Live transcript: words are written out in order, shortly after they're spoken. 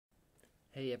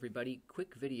Hey everybody,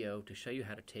 quick video to show you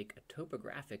how to take a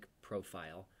topographic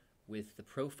profile with the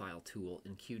profile tool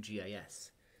in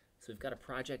QGIS. So we've got a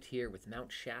project here with Mount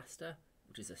Shasta,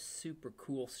 which is a super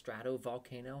cool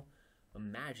stratovolcano.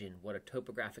 Imagine what a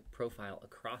topographic profile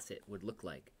across it would look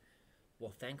like.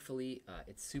 Well, thankfully,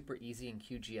 it's super easy in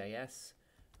QGIS.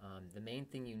 The main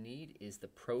thing you need is the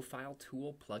profile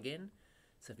tool plugin.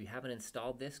 So if you haven't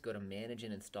installed this, go to Manage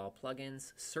and Install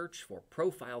Plugins, search for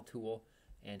Profile Tool,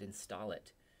 and install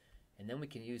it. And then we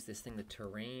can use this thing, the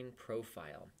terrain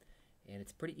profile. And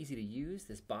it's pretty easy to use.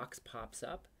 This box pops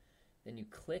up. Then you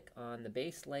click on the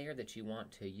base layer that you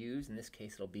want to use. In this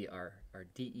case, it'll be our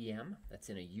DEM. That's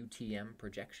in a UTM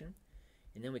projection.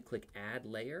 And then we click Add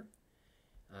Layer.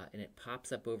 And it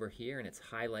pops up over here and it's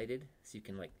highlighted. So you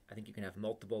can, I think you can have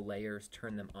multiple layers,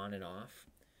 turn them on and off.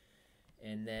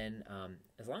 And then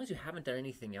as long as you haven't done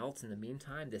anything else in the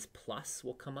meantime, this plus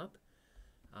will come up.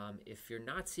 If you're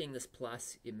not seeing this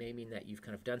plus, it may mean that you've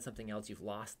kind of done something else, you've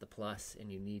lost the plus,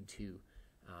 and you need to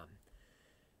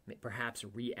perhaps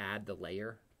re-add the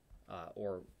layer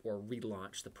or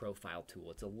relaunch the profile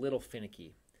tool. It's a little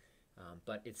finicky,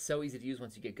 but it's so easy to use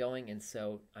once you get going, and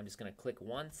so I'm just going to click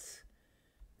once,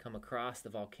 come across the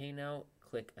volcano,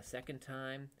 click a second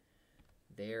time.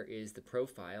 There is the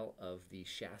profile of the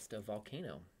Shasta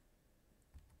volcano.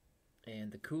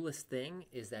 And the coolest thing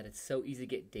is that it's so easy to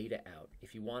get data out.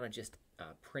 If you want to just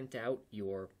print out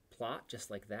your plot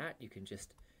just like that, you can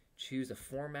just choose a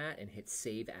format and hit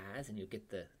Save As, and you'll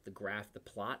get the graph, the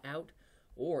plot out.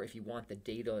 Or if you want the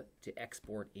data to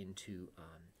export into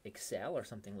Excel or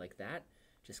something like that,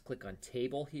 just click on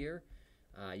Table here.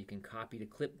 You can copy to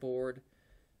clipboard,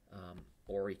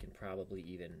 or you can probably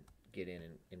even get in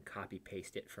and copy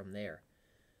paste it from there.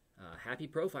 Happy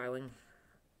profiling!